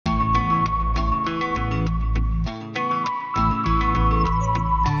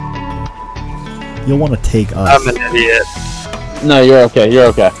You'll want to take us. I'm an idiot. No, you're okay. You're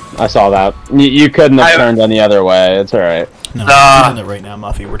okay. I saw that. You couldn't have turned any other way. It's all right. No, we're doing it right now,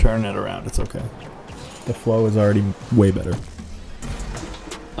 Muffy. We're turning it around. It's okay. The flow is already way better.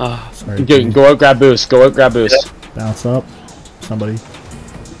 Sorry, Go out, grab boost. Go out, grab boost. Yeah. Bounce up. Somebody.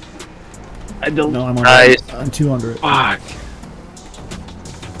 I don't. No, I'm on. I'm 200. Fuck.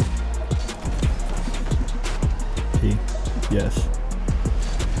 Yes.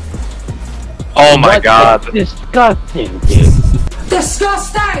 Oh my god. Disgusting, dude.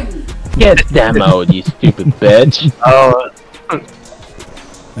 Disgusting! Get them out, you stupid bitch. Oh.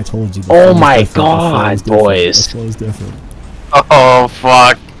 I told you. Oh my god, boys. The flow's different. Oh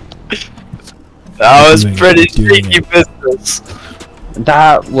fuck. That was pretty cheeky business.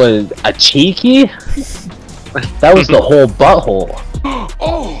 That was a cheeky? That was the whole butthole.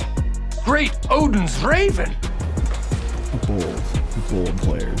 Oh! Great Odin's Raven! Bold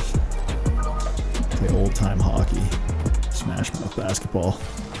players. Play old time hockey. Smash mouth basketball.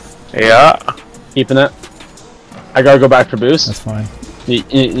 Yeah. Keeping it. I gotta go back for boost. That's fine.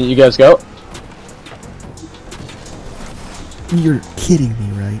 You guys go. You're kidding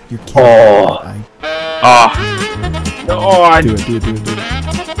me, right? You're kidding me. Do it.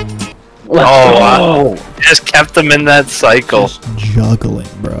 Wow. Just kept them in that cycle. Just juggling,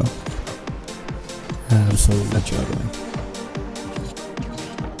 bro. Absolutely juggling.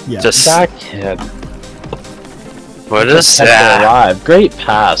 Yeah. Just that kid. What is that? Alive. Great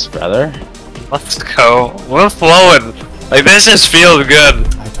pass, brother. Let's go. We're flowing. Like this just feels good.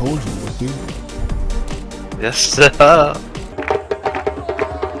 I told you, we're doing it. Yes, sir.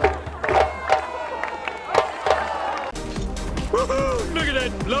 Look at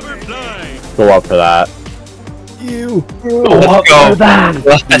that blubber fly! Go up for that. You. Let's go.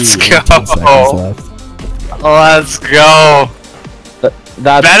 Let's go. Let's go.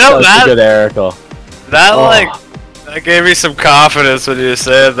 That's a good aerial. That that gave me some confidence when you were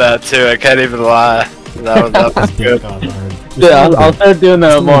saying that too. I can't even lie. That was good. Yeah, I'll start doing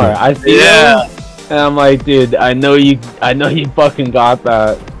that more. I see that, and I'm like, dude, I know you fucking got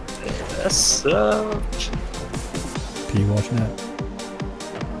that. Yes, Are you watching that?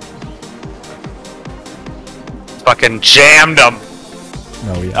 fucking jammed him.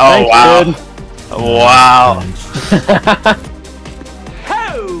 No, yeah. Oh wow. Wow.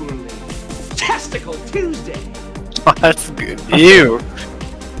 Holy! Testicle Tuesday! That's good. You.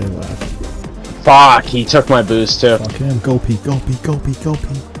 They left. Fuck, he took my boost too. Fuck him. Go P. Go P. Go P. Go P.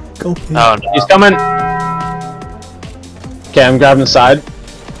 Go P. Oh no. He's coming. Okay, I'm grabbing the side.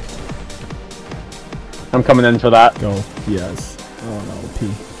 I'm coming in for that. Go. Yes. Oh no, P.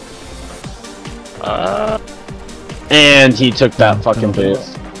 And he took that fucking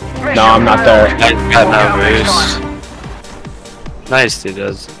boost. No, I'm not there. Got no boost. Nice, he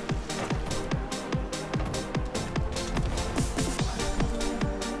does.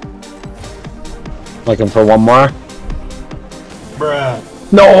 Looking for one more. Bruh.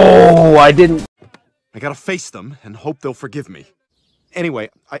 No, I didn't. I gotta face them and hope they'll forgive me. Anyway,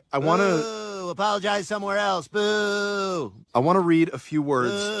 I wanna... Boo! Apologize somewhere else. Boo! I wanna read a few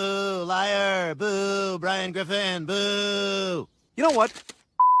words. Boo! Liar! Boo! Brian Griffin! Boo! You know what?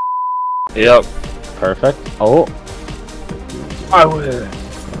 Yep. Perfect. Oh. I would.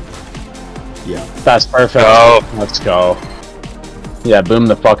 Yeah. That's perfect. Go. Let's go. Yeah, boom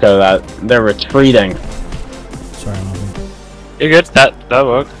the fuck out of that. They're retreating. Sorry, Muffy. You're good. That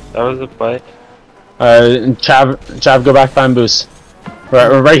worked. That was a play. Chav, go back find boost.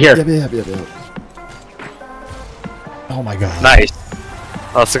 Right here. Yep. Oh my god. Nice.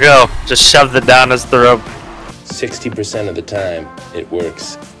 Let's go. Just shove it down his throat. 60% of the time, it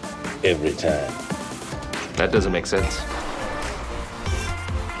works. Every time. That doesn't make sense.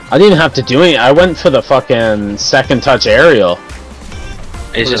 I didn't have to do anything. I went for the fucking second touch aerial.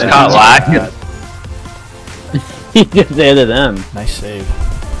 He's just caught lacking. He just hit it in. Nice save.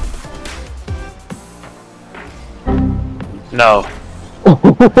 No.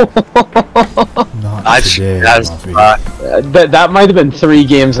 Not today, Muffy. That might have been 3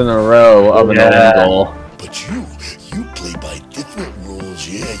 games in a row of an own goal. But you play by different rules,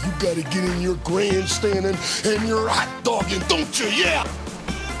 yeah. You gotta get in your grandstanding and your hot dogging, don't you? Yeah.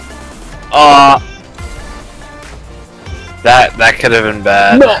 That could have been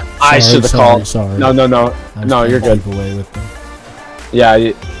bad. No, I should have called. Sorry. No, you're good. Away with them.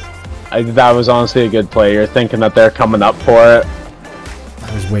 Yeah, that was honestly a good play. You're thinking that they're coming up for it.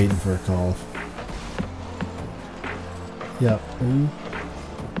 I was waiting for a call. Yep. Ooh.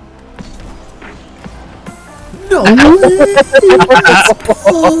 No way!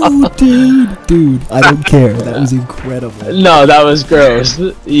 Oh, dude, I don't care. That was incredible. No, that was gross.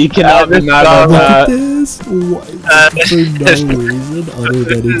 You cannot be mad about Look that. at this. What? For no reason other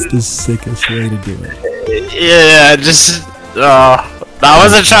than it's the sickest way to do it. Yeah, just I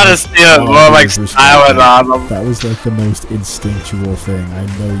wasn't trying to steal it, more like styling on them. That was like the most instinctual thing. I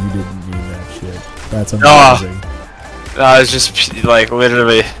know you didn't mean that shit. That's amazing. No, it's just like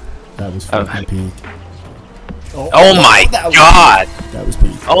literally. That was fucking peak. Oh my god! That was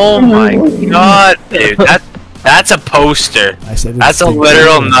peak. Oh my god, dude! That's a poster. I said that's a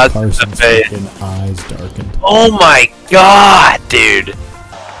literal nut to the face. Eyes darkened. Oh my god, dude!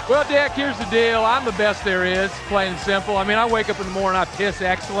 Well, Dak, here's the deal. I'm the best there is, plain and simple. I mean, I wake up in the morning, I piss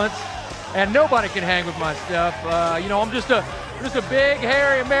excellence, and nobody can hang with my stuff. You know, I'm just a big,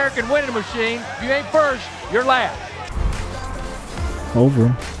 hairy American winning machine. If you ain't first, you're last. Over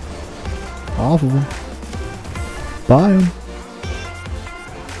him. Off of him. By him.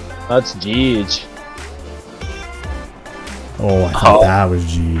 That's Jeej. Oh, I thought that was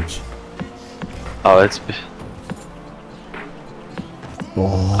Jeej. Oh, it's.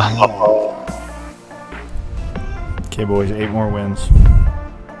 Oh. Okay, boys, 8 more wins.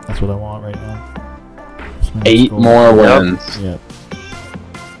 That's what I want right now. 8 more wins. Yep.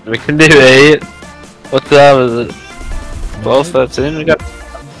 We can do 8. What the was it? 12-13. We got.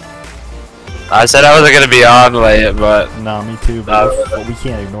 I said I wasn't gonna be on late, but nah, me too. But we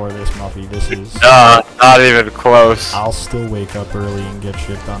can't ignore this, Muffy. This is not even close. I'll still wake up early and get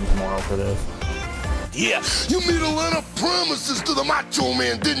shit done tomorrow for this. Yeah, you made a lot of promises to the Macho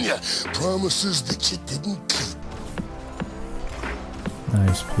Man, didn't you? Promises that you didn't keep.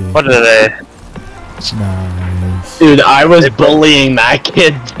 Nice peek. What are they? Nice. Dude, I was bullying that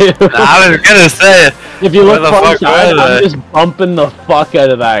kid, dude. I was gonna say. If you look fuck inside, I'm just bumping the fuck out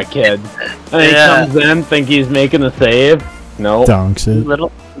of that kid. And he Yeah. comes in, think he's making a save. No. Dunks it.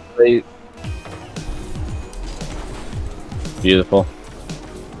 Little late. Beautiful.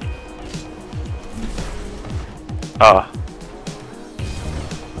 Oh.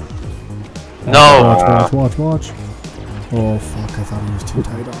 No. Watch. Oh fuck! I thought he was too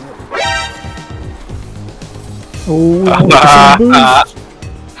tight on it. Oh,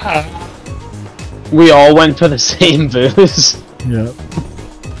 We all went for the same boost. Yep.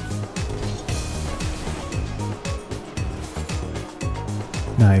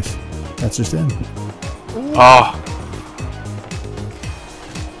 Nice. That's just in. Oh.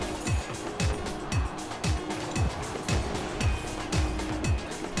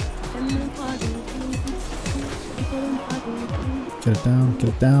 Get it down. Get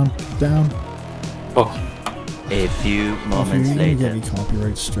it down. Get it down. Oh. A few If moments you're gonna later. get me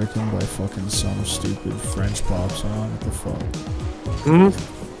copyright stricken by fucking some stupid French pop song. What the fuck? Hmm?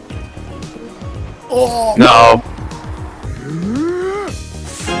 Oh no.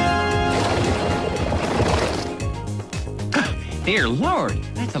 Dear Lord,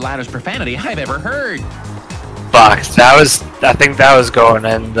 that's the loudest profanity I've ever heard. Fuck. That was. I think that was going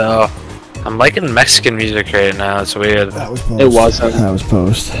in though. I'm liking Mexican music right now. It's weird. That was post. It wasn't. That was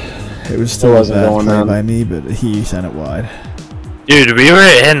post. It was still wasn't a bad going play on. by me, but he sent it wide. Dude, we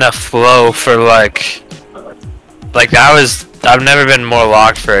were in a flow for like I've never been more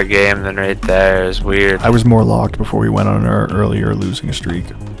locked for a game than right there. It's weird. I was more locked before we went on our earlier losing streak.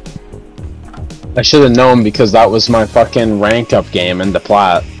 I should have known because that was my fucking rank up game in the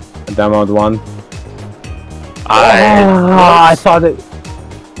plat. I demoed one. I thought it.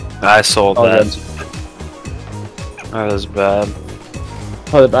 I sold Oh, that. good. That was bad.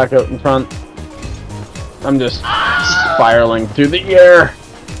 Put it back out in front. I'm just spiraling through the air.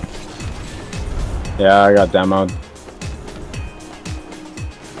 Yeah, I got demoed.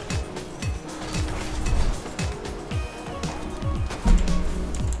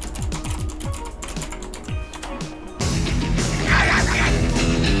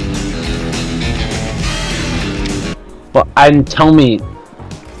 Well, and tell me.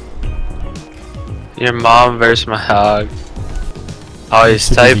 Your mom versus my dog. Oh, he's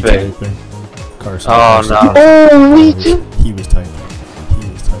typing. Carson. Oh no. Oh, he was typing. He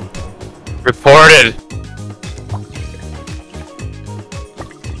was typing. Reported.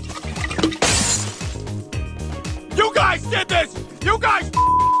 You guys did this! You guys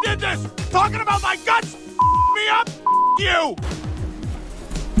did this! Talking about my guts me up! You!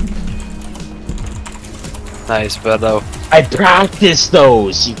 Nice, Beto. I practice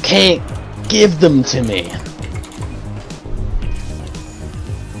those. You can't give them to me.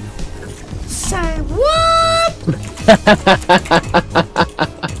 Say what?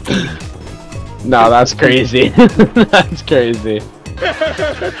 No, that's crazy. That's crazy.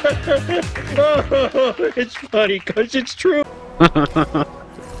 It's funny because it's true.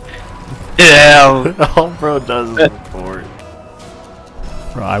 Yeah. All bro does is report.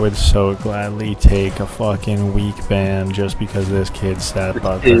 Bro, I would so gladly take a fucking week ban just because this kid said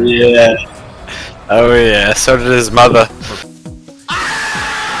about that. Yeah. Oh yeah, so did his mother.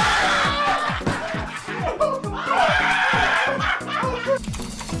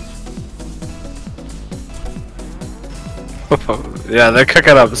 Yeah, they're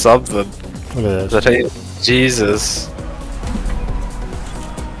cooking up something. Look at this. Jesus.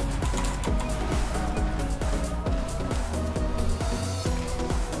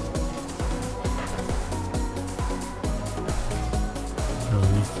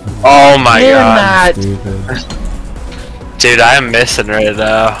 Oh my god. Dude, I'm missing right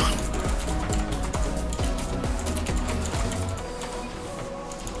now.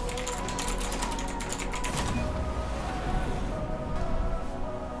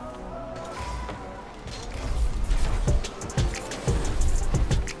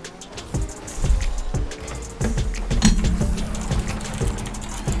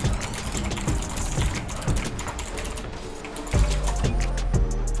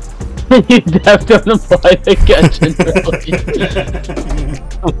 You have to apply the catching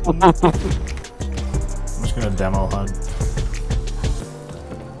I'm just gonna demo hunt.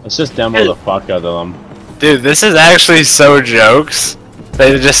 Let's just demo the fuck out of them. Dude, this is actually so jokes.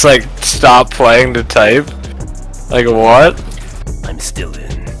 They just like stop playing to type. Like what? I'm still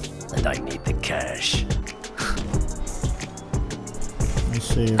in, and I need the cash. I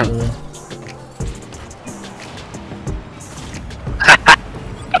see you, brother.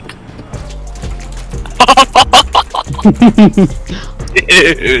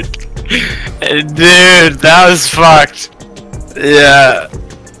 Dude, that was fucked. Yeah,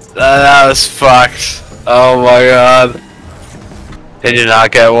 that was fucked. Oh my god. Did you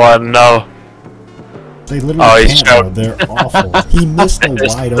not get one? No. They literally can't, they're awful. He missed the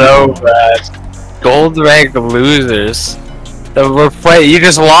wide so open. bad. Gold rank losers. You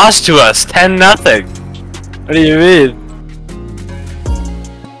just lost to us 10-0. What do you mean?